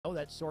though.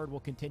 That sword will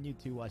continue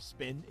to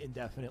spin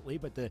indefinitely,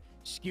 but the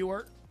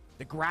skewer,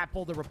 the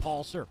grapple, the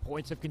repulsor,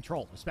 points of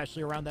control,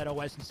 especially around that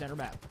OS and center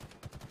map.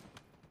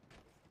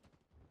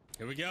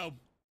 Here we go.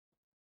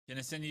 Can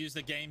Acend use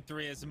the game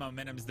 3 as the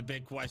momentum is the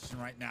big question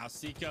right now.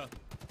 Sika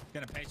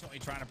going to patiently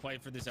trying to play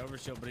for this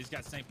overshield, but he's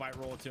got Snakebite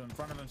roll 2 in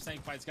front of him.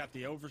 Snakebite's got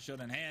the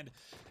overshield in hand,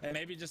 and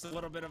maybe just a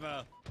little bit of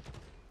a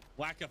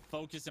lack of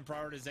focus and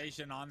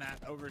prioritization on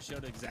that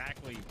overshield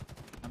exactly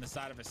on the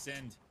side of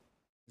Acend.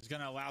 Is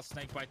going to allow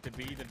Snakebite to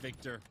be the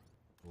victor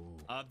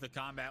of the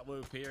combat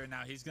loop here.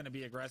 Now he's going to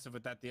be aggressive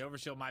with that. The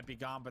overshield might be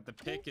gone, but the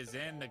pick is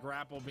in. The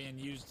grapple being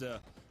used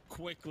to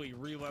quickly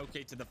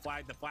relocate to the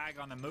flag. The flag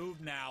on the move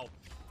now.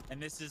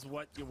 And this is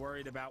what you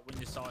worried about when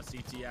you saw a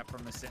CTF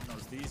from the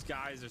Sentinels. These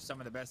guys are some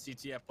of the best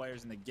CTF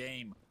players in the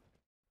game.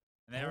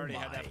 And they already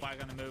had that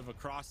flag on the move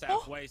across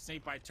halfway.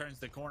 Snakebite turns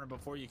the corner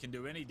before you can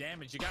do any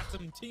damage. You got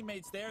some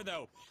teammates there,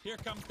 though. Here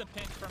comes the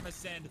pinch from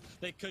Acend.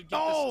 They could get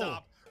the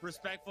stop.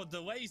 Respectful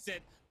delays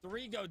it.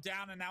 3 go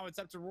down, and now it's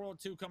up to Royal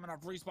 2 coming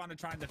off respawn to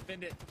try and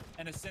defend it.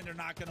 And Acend are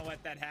not going to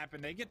let that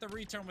happen. They get the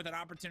return with an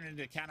opportunity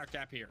to counter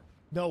cap here.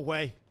 No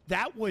way.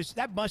 That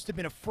must have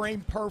been a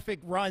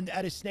frame-perfect run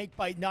out of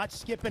Snakebite, not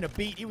skipping a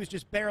beat. He was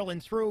just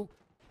barreling through,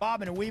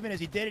 bobbing and weaving as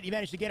he did it. He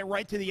managed to get it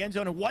right to the end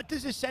zone. And what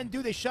does Acend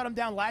do? They shut him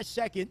down last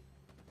second.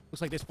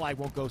 Looks like this flag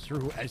won't go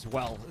through as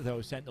well, though.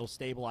 Sentinels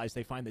stabilize.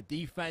 They find the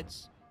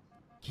defense,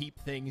 keep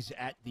things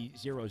at the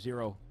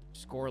 0-0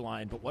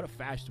 scoreline. But what a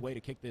fast way to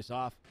kick this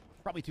off.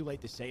 Probably too late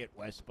to say it,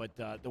 Wes, but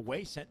the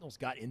way Sentinels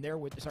got in there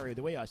with,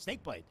 the way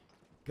Snakebite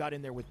got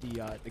in there with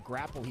the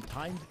grapple, he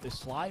timed the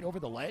slide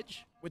over the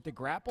ledge with the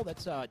grapple.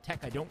 That's tech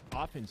I don't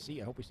often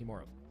see. I hope we see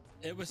more of.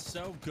 It was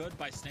so good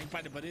by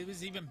Snakebite, but it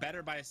was even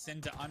better by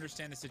Acend to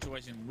understand the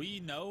situation. We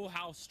know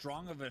how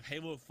strong of a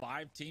Halo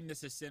 5 team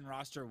this Acend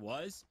roster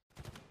was.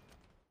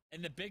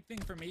 And the big thing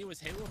for me was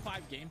Halo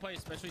 5 gameplay,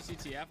 especially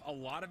CTF, a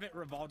lot of it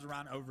revolved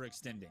around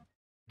overextending.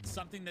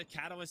 Something that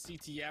Catalyst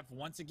CTF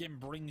once again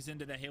brings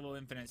into the Halo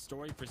Infinite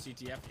story for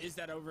CTF is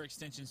that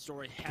overextension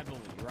story heavily,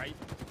 right?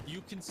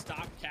 You can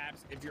stop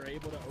caps if you're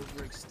able to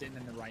overextend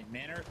in the right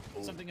manner.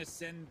 Something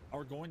Acend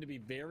are going to be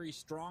very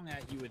strong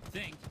at, you would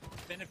think.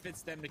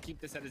 Benefits them to keep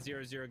this at a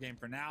 0-0 game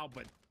for now,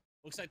 but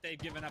looks like they've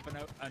given up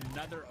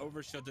another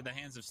overshield to the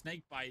hands of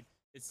Snakebite.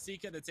 It's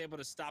Sika that's able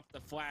to stop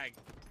the flag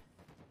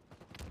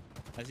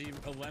as he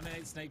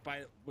eliminates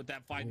Snakebite with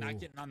that flag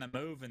not getting on the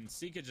move, and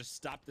Sika just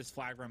stopped this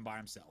flag run by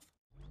himself.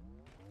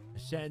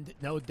 Acend,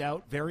 no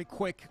doubt, very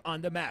quick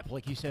on the map.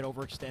 Like you said,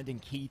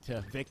 overextending key to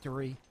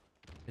victory,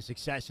 to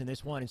success in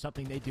this one, and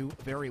something they do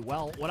very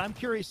well. What I'm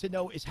curious to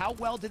know is how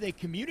well do they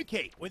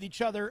communicate with each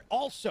other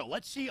also?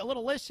 Let's see a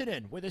little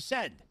listening with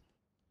Acend.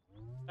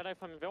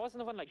 There was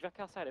another one like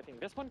Vercar side, I think.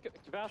 There's one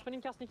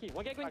spawning car sneaky.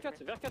 One guy going cut.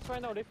 Vercuts right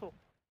now, default.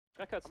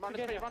 Vercuts.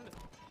 Together.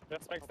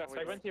 Respect.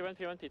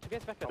 1P.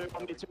 Together,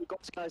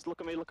 Vercuts. Guys, look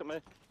at me.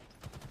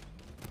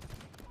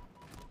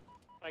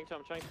 I'm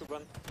trying to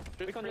run.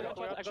 I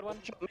got one.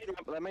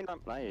 Main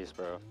ramp, nice,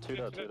 bro. 2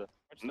 there.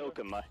 Milk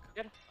and Mike.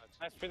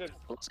 Nice, fitted.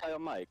 Let's go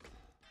on Mike.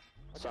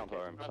 Sound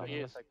for him.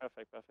 Yes,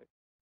 perfect.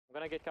 I'm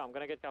gonna get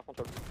car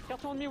control. Car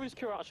on me with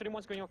Cura. Actually,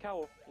 one's going on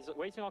Carol. He's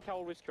waiting on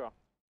Carol with Cura.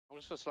 I'm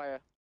just a Slayer.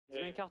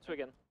 He's going car 2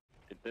 again.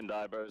 It didn't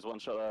die, bro. It's one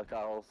shot,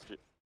 Carl.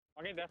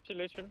 Okay, they're still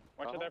late.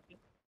 Watch it,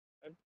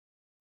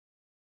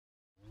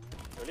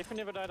 they're Leaf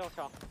never died on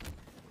car.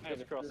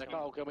 Their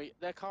car kill me.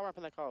 Their car up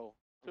and their car.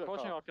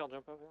 Pushing our car,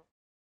 jump over.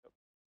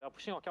 They're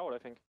pushing our Carol, I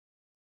think.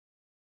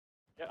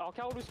 Yeah, our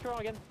Carol with Cura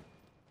again.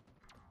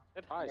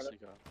 Nice.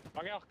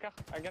 Okay, our car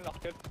again, our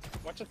cut.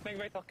 Watch the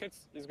Snakebite, our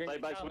cuts. He's going to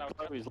car now.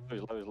 He's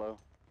low.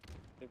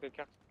 Il était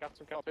car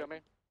to car. Copy on me.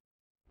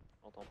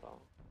 J'entends pas.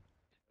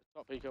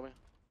 Not peek on me.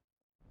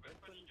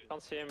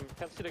 Can't see him.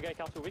 Can't see the guy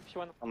car too weak if you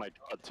want. Oh my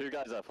god, 2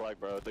 guys at flag,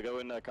 bro. They go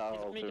in there,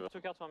 Carl. He's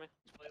 2 car to me.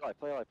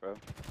 Play light, bro.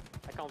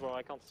 I can't, bro.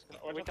 I can't.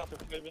 We car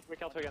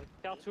 2 again.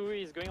 Car 2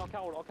 is going on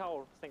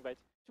Carol. Snakebite.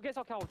 2 guys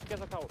on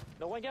Carol.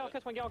 No, one guy on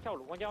cut, one guy on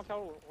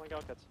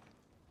cut.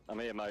 I'm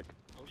here, Mike.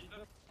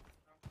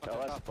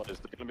 Carl, they're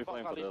gonna be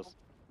playing for this.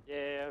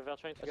 Yeah, they're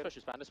trying to get...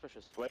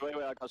 Suspicious. Wait,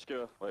 I got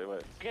skewer.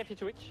 Wait. Okay, P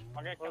to which?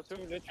 Okay,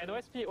 and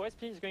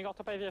OSP is going out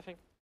top IV, I think.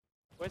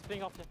 OSP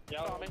playing off here.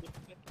 Yeah,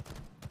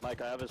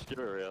 Mike, I have a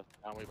skewer here.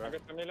 I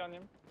got a million on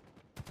him.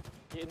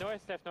 Yeah, no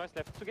S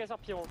left. 2 guys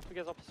up here,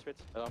 straight.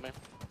 On me.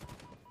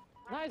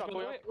 Nice, but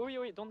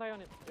wait, don't die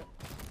on it. Yeah.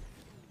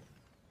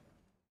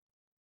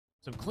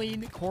 Some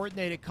clean,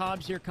 coordinated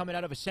comms here coming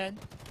out of Acend.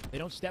 They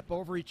don't step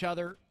over each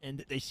other,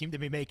 and they seem to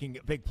be making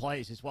big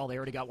plays as well. They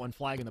already got 1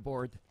 flag on the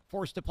board.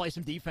 Forced to play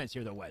some defense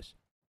here, though, Wes.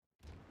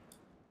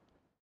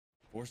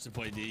 Forced to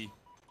play D.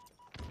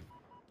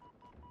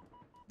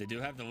 They do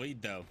have the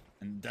lead, though.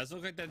 And it does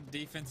look like that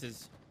defense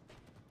has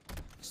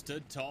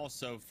stood tall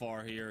so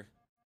far here.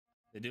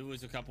 They do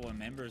lose a couple of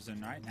members,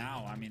 and right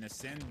now, I mean,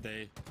 Acend,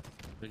 they're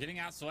getting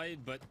outslayed,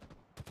 but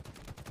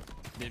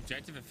the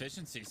objective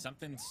efficiency,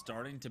 something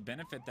starting to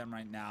benefit them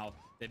right now.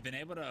 They've been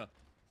able to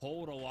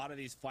pulled a lot of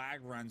these flag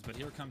runs, but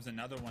here comes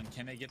another one.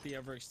 Can they get the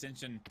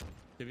overextension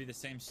to be the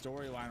same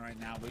storyline right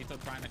now? Lethal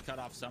trying to cut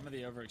off some of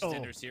the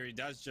overextenders here. He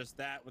does just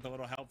that with a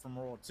little help from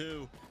Royal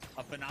 2.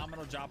 A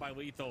phenomenal job by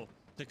Lethal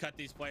to cut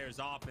these players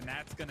off, and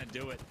that's going to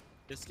do it.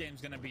 This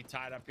game's going to be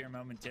tied up here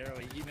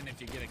momentarily. Even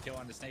if you get a kill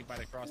on the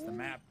Snakebite across the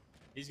map,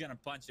 he's going to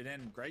punch it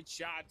in. Great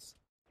shots,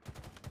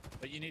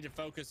 but you need to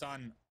focus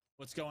on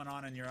what's going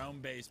on in your own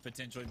base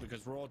potentially,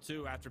 because Royal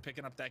 2, after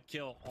picking up that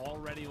kill,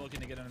 already looking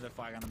to get another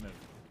flag on the move.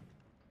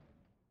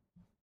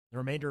 The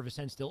remainder of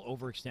Acend still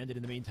overextended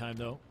in the meantime,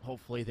 though.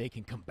 Hopefully they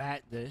can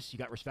combat this. You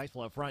got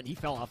Respectful up front. He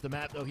fell off the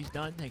map, though. He's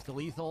done, thanks to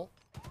Lethal.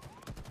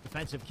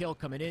 Defensive kill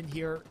coming in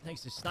here,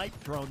 thanks to Snipe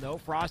Drone, though.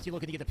 Frosty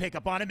looking to get the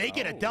pickup on it, make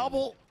it a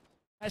double.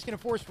 That's going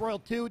to force Royal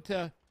 2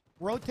 to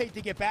rotate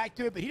to get back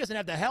to it, but he doesn't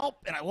have the help.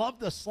 And I love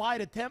the slide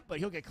attempt, but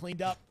he'll get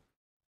cleaned up.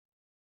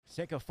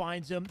 Sika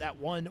finds him.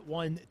 That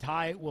 1-1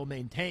 tie will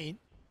maintain.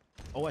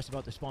 OS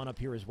about to spawn up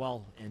here as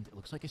well, and it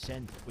looks like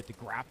Acend with the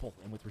grapple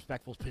and with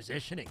Respectful's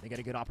positioning. They got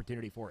a good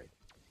opportunity for it.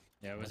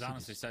 Yeah, it was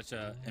honestly such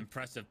an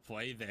impressive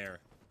play there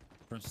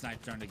from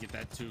Snipe Drone to get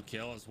that 2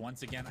 kills.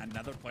 Once again,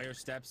 another player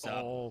steps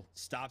up,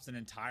 stops an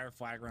entire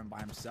flag run by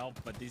himself.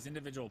 But these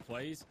individual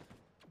plays,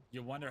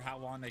 you wonder how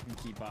long they can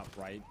keep up,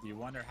 right? You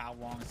wonder how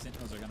long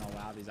Sentinels are going to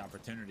allow these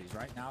opportunities.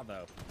 Right now,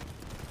 though,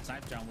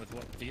 Snipe Drone with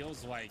what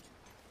feels like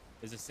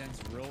is Ascend's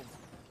real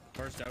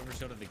first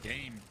overshield of the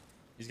game.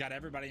 He's got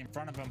everybody in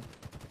front of him.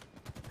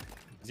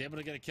 He's able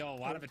to get a kill. A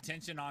lot of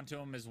attention onto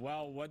him as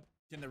well. What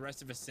can the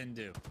rest of Acend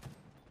do?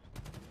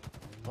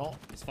 Well,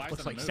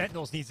 looks like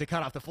Sentinels needs to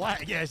cut off the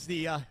flag. Yes,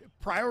 the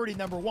priority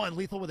number 1.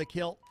 Lethal with a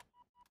kill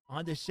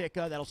onto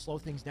Sika. That'll slow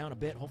things down a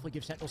bit. Hopefully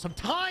give Sentinels some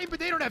time, but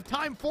they don't have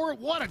time for it.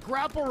 What a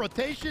grapple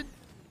rotation.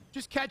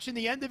 Just catching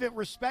the end of it.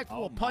 Respectful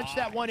will punch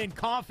that one in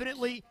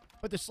confidently.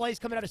 But the slays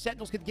coming out of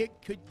Sentinels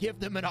could give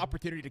them an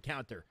opportunity to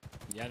counter.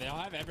 Yeah, they'll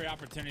have every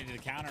opportunity to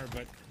counter,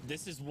 but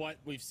this is what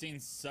we've seen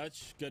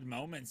such good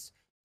moments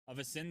of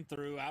Acend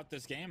throughout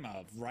this game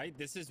of, right?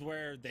 This is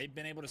where they've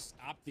been able to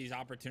stop these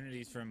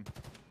opportunities from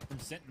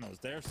Sentinels.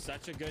 They're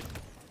such a good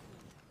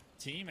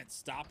team at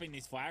stopping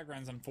these flag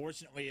runs.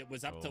 Unfortunately, it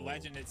was up to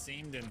Legend, it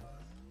seemed, and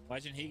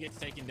Legend, he gets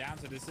taken down,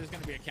 so this is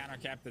going to be a counter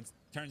cap that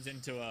turns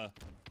into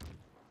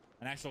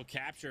an actual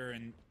capture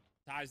and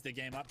ties the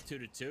game up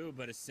 2-2,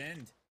 but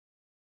Acend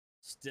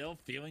still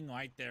feeling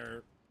like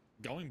they're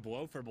going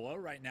blow for blow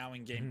right now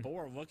in game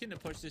 4, looking to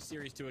push this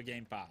series to a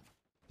game 5.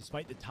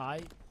 Despite the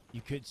tie,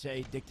 you could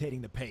say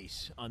dictating the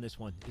pace on this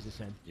one is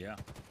Acend. Yeah.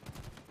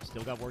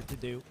 Still got work to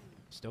do.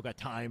 Still got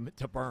time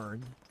to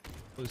burn.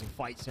 Losing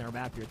fight center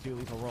map here too.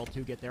 Lethal Royal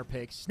 2 get their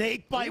picks.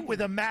 Snakebite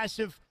with a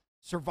massive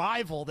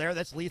survival there.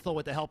 That's Lethal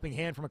with the helping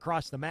hand from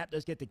across the map.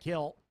 Does get the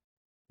kill.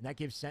 And that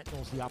gives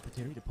Sentinels the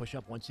opportunity to push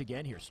up once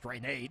again here. Stray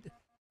nade.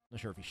 Not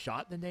sure if he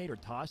shot the nade or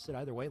tossed it.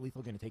 Either way,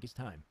 Lethal going to take his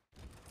time.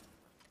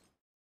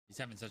 He's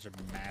having such a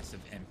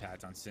massive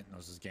impact on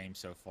Sentinels' game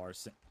so far.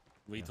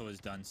 Lethal has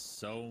done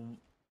so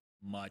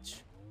much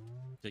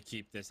to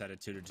keep this at a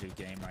 2-2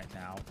 game right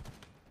now.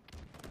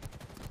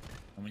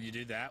 And when you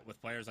do that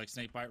with players like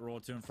Snakebite, Royal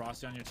 2, and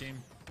Frosty on your team,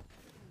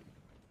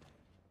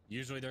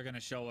 usually they're going to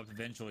show up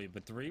eventually.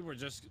 But 3 were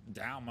just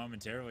down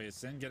momentarily.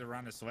 Acend get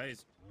around the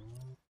slays.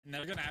 And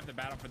they're going to have the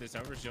battle for this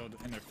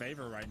overshield in their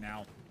favor right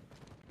now.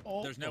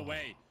 There's no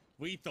way.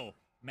 Lethal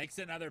makes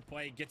another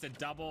play, gets a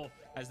double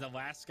as the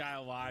last guy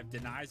alive,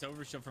 denies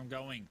overshield from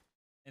going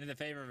into the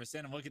favor of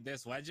Acend. And look at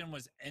this. Legend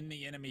was in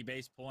the enemy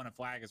base pulling a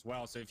flag as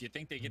well. So if you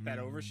think they get that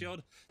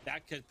overshield,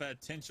 that could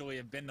potentially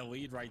have been the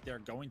lead right there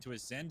going to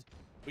Acend.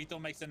 Lethal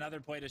makes another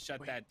play to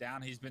shut that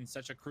down. He's been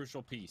such a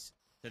crucial piece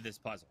to this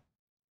puzzle.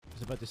 I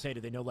was about to say, do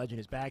they know Legend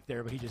is back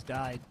there, but he just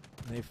died.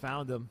 And they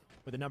found him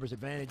with a numbers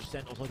advantage.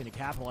 Sentinels looking to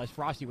capitalize.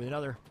 Frosty with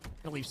another.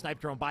 Gonna leave Snipe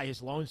Drone by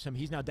his lonesome.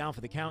 He's now down for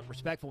the count.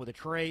 Respectful with a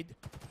trade.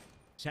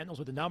 Sentinels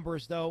with the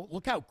numbers, though.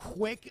 Look how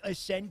quick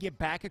Acend get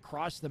back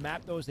across the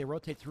map, though, as they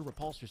rotate through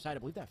Repulsor side. I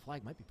believe that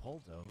flag might be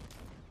pulled, though,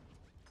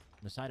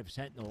 on the side of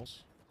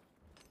Sentinels.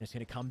 And it's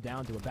going to come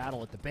down to a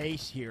battle at the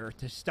base here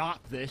to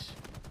stop this.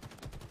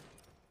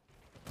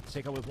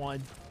 Sika with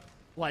one.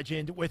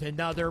 Legend with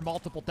another.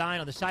 Multiple dying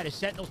on the side of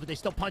Sentinels, but they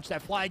still punch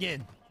that flag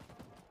in.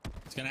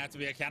 It's going to have to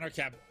be a counter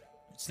cap.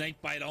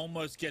 Snakebite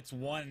almost gets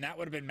one, and that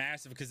would have been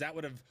massive because that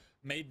would have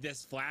made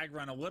this flag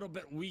run a little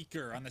bit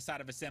weaker on the side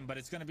of Acend, but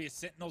it's going to be a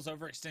Sentinels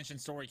overextension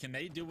story. Can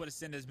they do what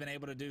Acend has been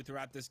able to do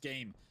throughout this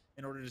game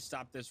in order to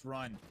stop this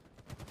run?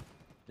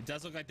 It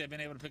does look like they've been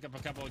able to pick up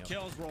a couple of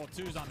kills. Roll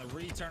 2's on the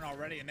return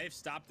already, and they've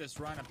stopped this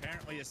run.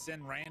 Apparently,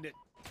 Acend ran it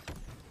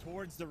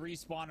towards the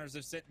respawners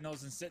of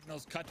Sentinels, and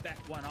Sentinels cut that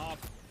one off.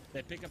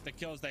 They pick up the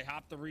kills, they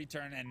hop the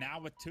return, and now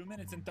with 2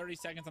 minutes and 30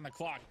 seconds on the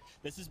clock,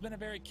 this has been a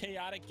very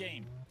chaotic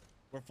game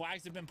where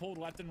flags have been pulled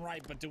left and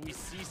right, but do we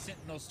see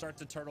Sentinels start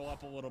to turtle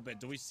up a little bit?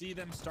 Do we see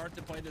them start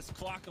to play this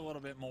clock a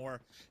little bit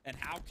more? And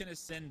how can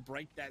Acend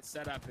break that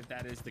setup if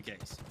that is the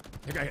case?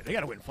 They got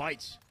to win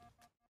fights.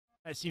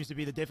 That seems to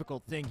be the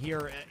difficult thing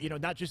here. You know,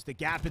 not just the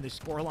gap in the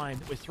scoreline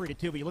with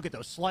 3-2, but you look at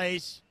those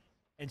slays,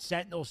 and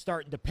Sentinels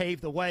starting to pave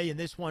the way in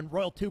this one.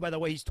 Royal 2, by the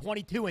way, he's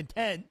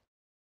 22-10.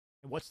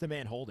 And what's the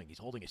man holding? He's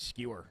holding a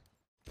skewer.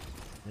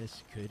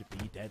 This could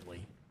be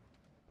deadly.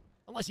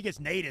 Unless he gets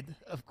naded,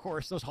 of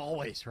course. Those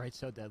hallways, right?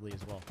 So deadly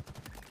as well.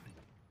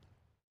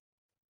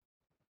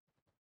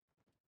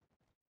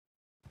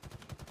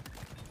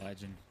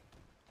 Legend.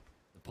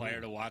 The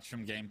player to watch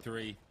from game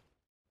 3.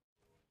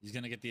 He's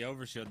going to get the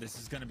overshield. This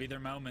is going to be their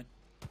moment.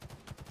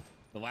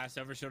 The last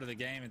overshield of the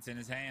game. It's in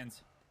his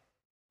hands.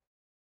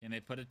 And they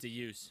put it to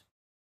use.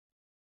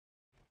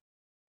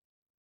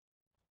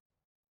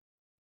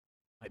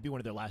 Might be one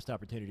of their last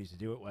opportunities to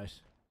do it, Wes.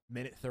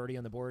 Minute 30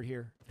 on the board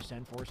here.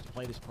 Acend forced to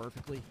play this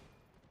perfectly.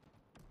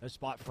 Does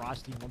spot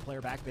Frosty, one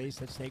player back base.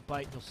 That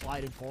Snakebite, he'll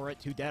slide in for it.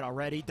 2 dead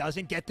already.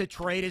 Doesn't get the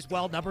trade as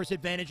well. Numbers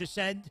advantage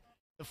Acend.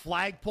 The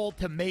flag pulled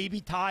to maybe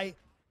tie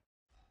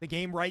the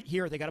game right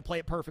here. They got to play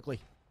it perfectly.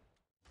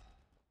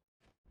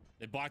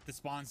 They blocked the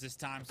spawns this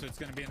time, so it's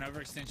going to be an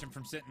overextension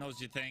from Sentinels,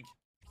 you think.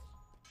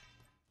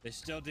 They're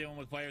still dealing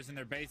with players in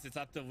their base. It's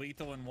up to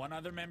Lethal and one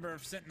other member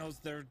of Sentinels.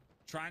 They're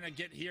trying to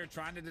get here,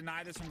 trying to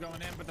deny this from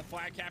going in, but the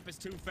flag cap is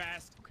too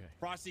fast. Okay.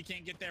 Frosty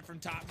can't get there from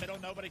top middle.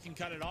 Nobody can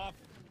cut it off.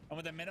 And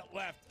with a minute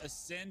left,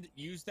 Acend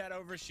used that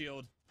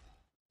overshield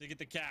to get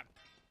the cap.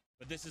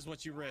 But this is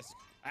what you risk.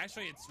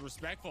 Actually, it's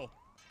respectful.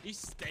 He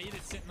stayed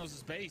at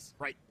Sentinels' base.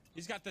 Right.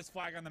 He's got this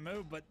flag on the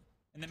move, but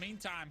in the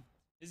meantime,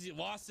 he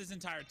lost his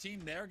entire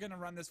team. They're going to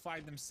run this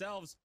flag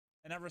themselves.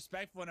 And that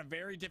respectful in a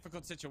very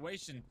difficult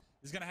situation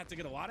is going to have to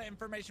get a lot of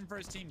information for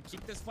his team,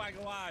 keep this flag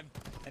alive.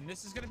 And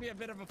this is going to be a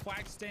bit of a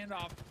flag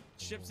standoff,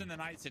 ships in the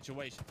night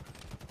situation.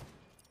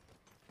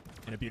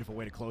 And a beautiful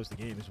way to close the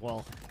game as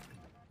well.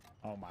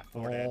 Oh, my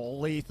forehead. Oh,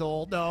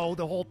 Lethal. No,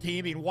 the whole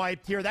team being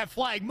wiped here. That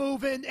flag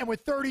moving. And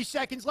with 30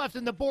 seconds left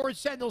in the board,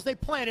 Sentinels, they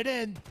plant it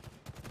in.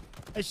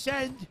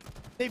 Acend,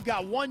 they've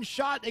got one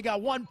shot. They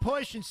got one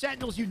push. And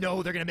Sentinels, you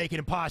know they're going to make it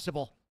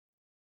impossible.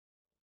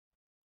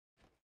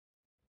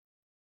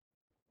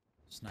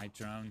 Snipe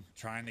drone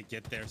trying to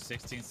get there.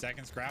 16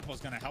 seconds.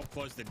 Grapple's going to help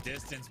close the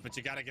distance, but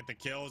you got to get the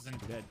kills. And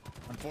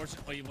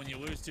unfortunately, when you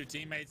lose 2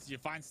 teammates, you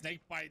find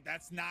Snakebite.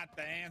 That's not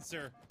the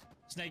answer.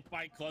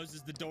 Snakebite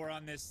closes the door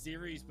on this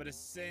series, but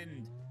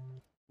Acend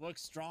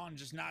looks strong,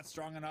 just not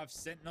strong enough.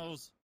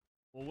 Sentinels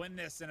will win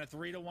this in a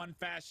 3-1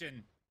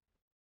 fashion.